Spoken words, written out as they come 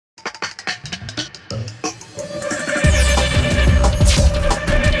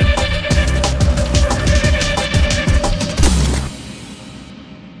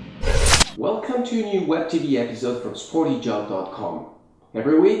web TV episode from Sportyjob.com.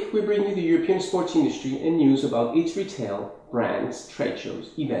 Every week we bring you the European sports industry and news about its retail, brands, trade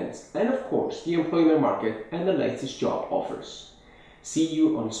shows, events, and of course the employment market and the latest job offers. See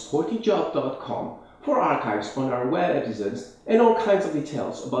you on Sportyjob.com for archives on our web episodes and all kinds of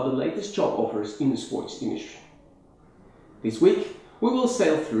details about the latest job offers in the sports industry. This week we will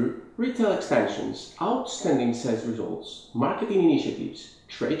sail through retail expansions, outstanding sales results, marketing initiatives,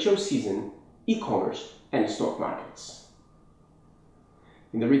 trade show season, e-commerce and stock markets.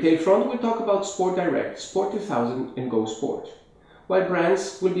 In the retail front, we'll talk about Sport Direct, Sport 2000 and Go Sport, while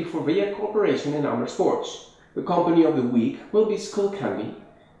brands will be for Via Corporation and Amer Sports. The company of the week will be Skull Candy,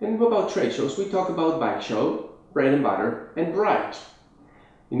 and about trade shows we talk about Bike Show, Bread and Butter and Bright.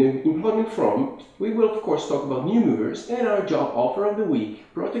 In the employment front, we will of course talk about new movers and our job offer of the week,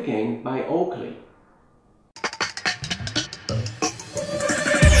 brought again by Oakley.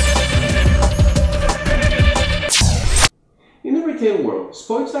 In the retail world,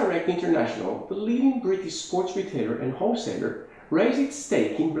 Sports Direct International, the leading British sports retailer and wholesaler, raised its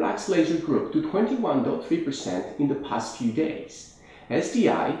stake in Black's Leisure Group to 21.3% in the past few days.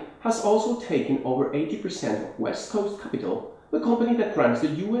 SDI has also taken over 80% of West Coast Capital, the company that runs the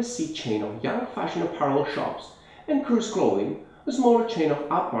USC chain of young fashion apparel shops, and Cruise Clothing, a smaller chain of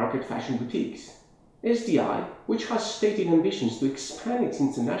upmarket fashion boutiques. SDI, which has stated ambitions to expand its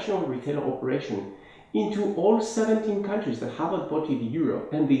international retail operation into all 17 countries that have adopted the euro,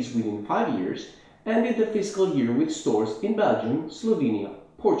 and these within 5 years, ended the fiscal year with stores in Belgium, Slovenia,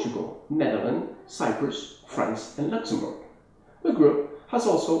 Portugal, Netherlands, Cyprus, France and Luxembourg. The group has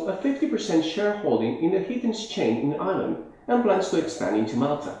also a 50% shareholding in the Higgins chain in Ireland and plans to expand into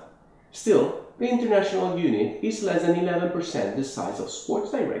Malta. Still, the international unit is less than 11% the size of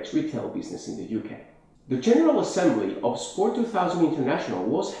Sports Direct's retail business in the UK. The General Assembly of Sport 2000 International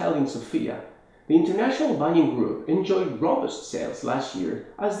was held in Sofia. The international buying group enjoyed robust sales last year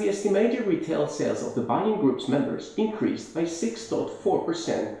as the estimated retail sales of the buying group's members increased by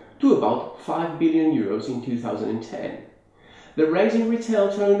 6.4% to about €5 billion in 2010. The rise in retail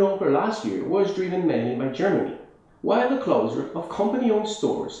turnover last year was driven mainly by Germany, while the closure of company-owned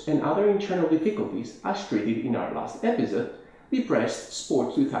stores and other internal difficulties, as treated in our last episode, depressed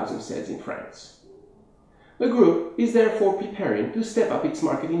Sport 2000 sales in France. The group is therefore preparing to step up its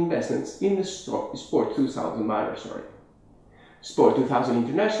marketing investments in the Sport 2000 banner. Sport 2000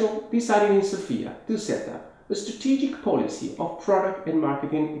 International decided in Sofia to set up a strategic policy of product and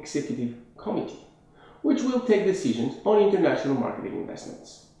marketing executive committee, which will take decisions on international marketing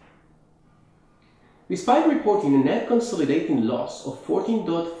investments. Despite reporting a net consolidating loss of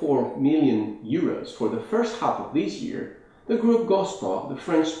 €14.4 million for the first half of this year, the group Gosport, the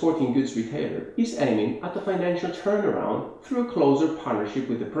French sporting goods retailer, is aiming at a financial turnaround through a closer partnership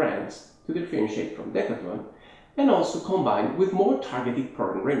with the brands to differentiate from Decathlon and also combined with more targeted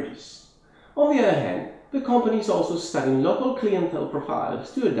product ranges. On the other hand, the company is also studying local clientele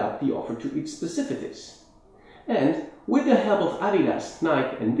profiles to adapt the offer to its specificities. And with the help of Adidas,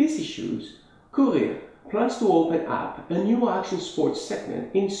 Nike and DC Shoes, Courir plans to open up a new action sports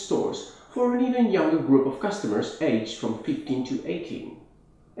segment in stores for an even younger group of customers aged from 15 to 18.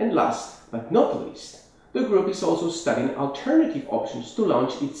 And last but not least, the group is also studying alternative options to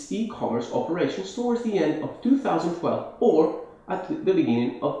launch its e-commerce operations towards the end of 2012 or at the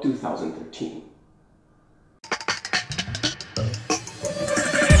beginning of 2013.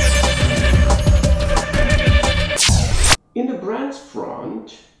 In the brands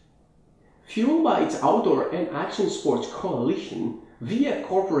front, fueled by its outdoor and action sports coalition, Via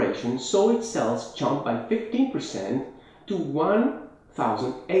Corporation saw its sales jump by 15% to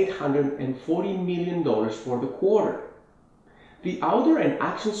 $1,840 million for the quarter. The outdoor and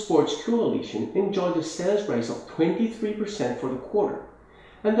action sports coalition enjoyed a sales rise of 23% for the quarter,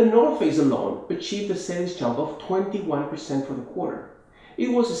 and the North Face alone achieved a sales jump of 21% for the quarter.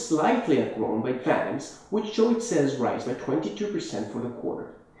 It was slightly outgrown by Vans, which showed its sales rise by 22% for the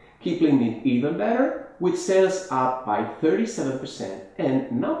quarter. Kipling did even better, with sales up by 37%, and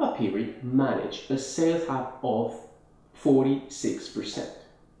Napapijri managed a sales up of 46%.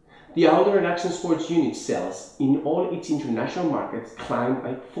 The outdoor and action sports unit sales in all its international markets climbed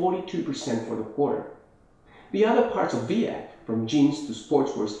by 42% for the quarter. The other parts of VF, from jeans to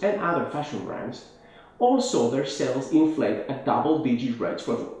sportswear and other fashion brands, all saw their sales inflate at double-digit rates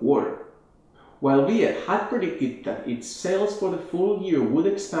for the quarter. While VF had predicted that its sales for the full year would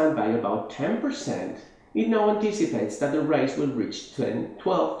expand by about 10%, it now anticipates that the rate will reach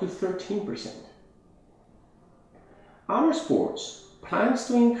 12 to 13%. Amer Sports plans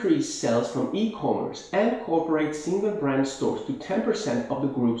to increase sales from e-commerce and corporate single brand stores to 10% of the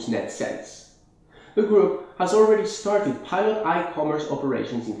group's net sales. The group has already started pilot e-commerce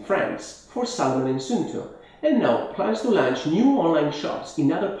operations in France for Salmon and Sunto, and now plans to launch new online shops in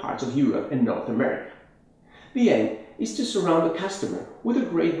other parts of Europe and North America. The aim is to surround the customer with a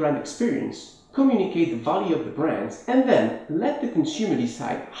great brand experience, communicate the value of the brands, and then let the consumer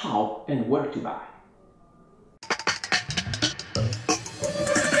decide how and where to buy.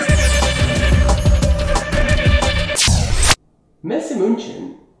 Messe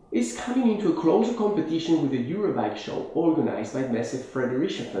München is coming into a closer competition with the Eurobike show organized by Messe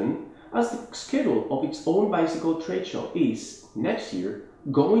Friedrichshafen, as the schedule of its own bicycle trade show is, next year,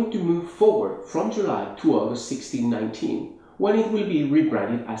 going to move forward from July to August 16-19, when it will be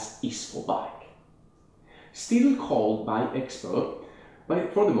rebranded as ISPO Bike. Still called Bike Expo,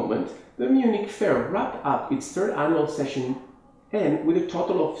 for the moment, the Munich fair wrapped up its third annual session, and with a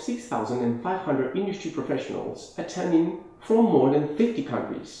total of 6,500 industry professionals attending from more than 50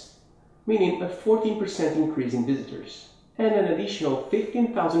 countries, meaning a 14% increase in visitors, and an additional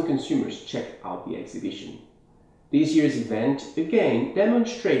 15,000 consumers checked out the exhibition. This year's event again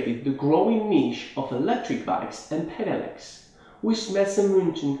demonstrated the growing niche of electric bikes and pedelecs, which Messe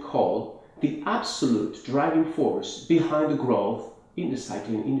München called the absolute driving force behind the growth in the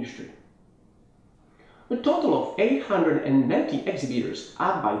cycling industry. A total of 890 exhibitors,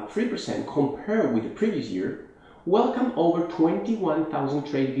 up by 3% compared with the previous year, welcomed over 21,000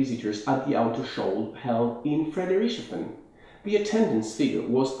 trade visitors at the auto show held in Friedrichshafen. The attendance figure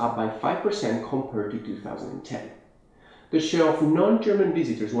was up by 5% compared to 2010. The share of non-German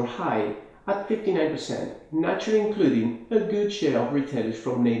visitors were high at 59%, naturally including a good share of retailers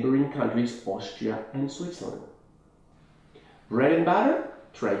from neighboring countries Austria and Switzerland. Bread and Butter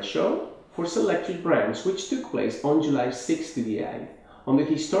trade show for selected brands, which took place on July 6 to the 8th on the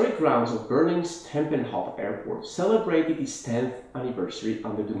historic grounds of Berlin's Tempelhof Airport, celebrated its 10th anniversary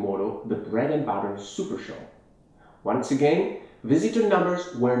under the motto The Bread and Butter Super Show. Once again, visitor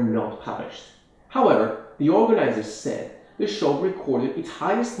numbers were not published. However, the organizers said the show recorded its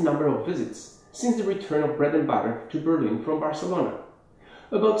highest number of visits since the return of Bread and Butter to Berlin from Barcelona.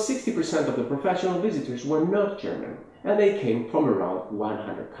 About 60% of the professional visitors were not German, and they came from around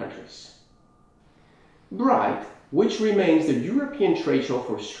 100 countries. Bright, which remains the European trade show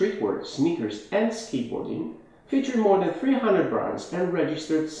for streetwear, sneakers and skateboarding, featured more than 300 brands and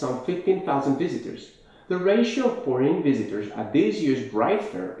registered some 15,000 visitors. The ratio of foreign visitors at this year's Bright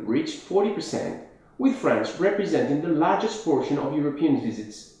Fair reached 40%, with France representing the largest portion of European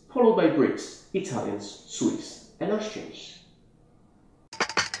visits, followed by Brits, Italians, Swiss and Austrians.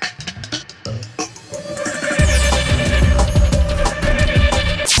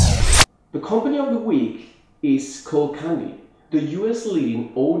 The company of the week is Skullcandy, the US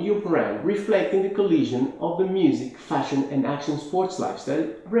leading audio brand reflecting the collision of the music, fashion and action sports lifestyle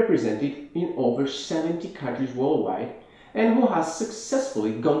represented in over 70 countries worldwide, and who has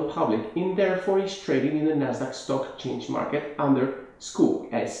successfully gone public and therefore is trading in the Nasdaq Stock Exchange market under Skull,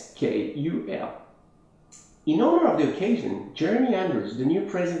 S-K-U-L. In honor of the occasion, Jeremy Andrews, the new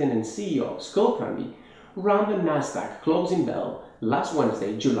president and CEO of Skullcandy, rang the Nasdaq closing bell last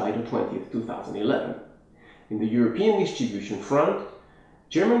Wednesday, July 20th, 2011. In the European distribution front,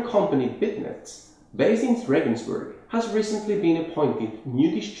 German company Bitnetz, based in Regensburg, has recently been appointed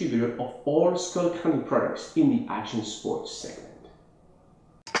new distributor of all Skullcandy products in the action sports segment.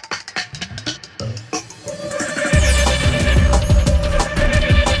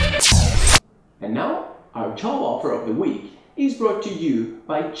 And now, our job offer of the week is brought to you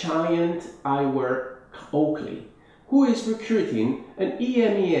by Giant Eyewear Oakley, who is recruiting an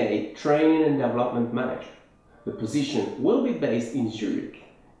EMEA training and development manager. The position will be based in Zurich,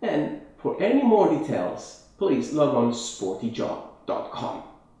 and for any more details, please log on to sportyjob.com.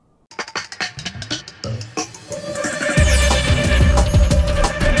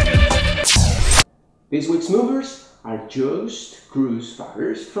 This week's movers are Joost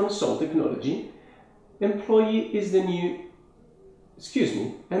Groesvaggers from Sol Technology, employed as the new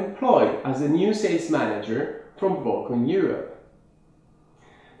sales manager from Volcom Europe.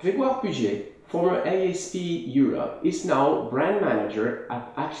 Grégoire Puget, former ASP Europe, is now brand manager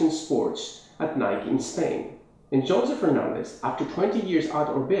at Action Sports at Nike in Spain. And Joseph Fernandez, after 20 years at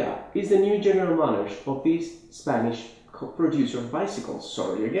Orbea, is the new general manager of this Spanish producer of bicycles.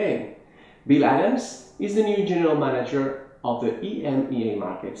 Sorry again. Bill Adams is the new general manager of the EMEA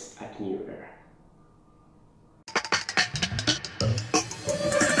markets at New Era.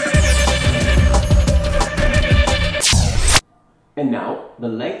 And now, the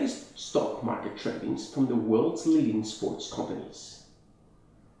latest stock market tradings from the world's leading sports companies.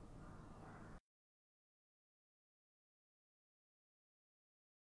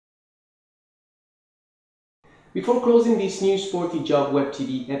 Before closing this new Sportyjob Web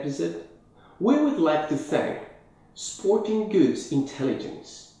TV episode, we would like to thank Sporting Goods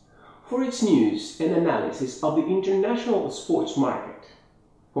Intelligence for its news and analysis of the international sports market.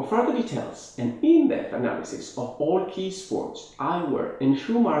 For further details and in-depth analysis of all key sports, eyewear and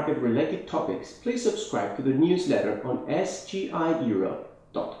shoe market related topics, please subscribe to the newsletter on sgieurope.com.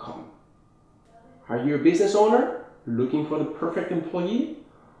 Are you a business owner looking for the perfect employee,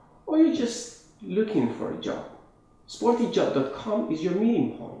 or are you just looking for a job? Sportyjob.com is your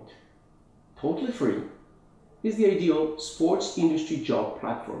meeting point. Totally free. Is the ideal sports industry job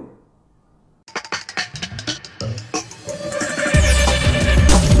platform.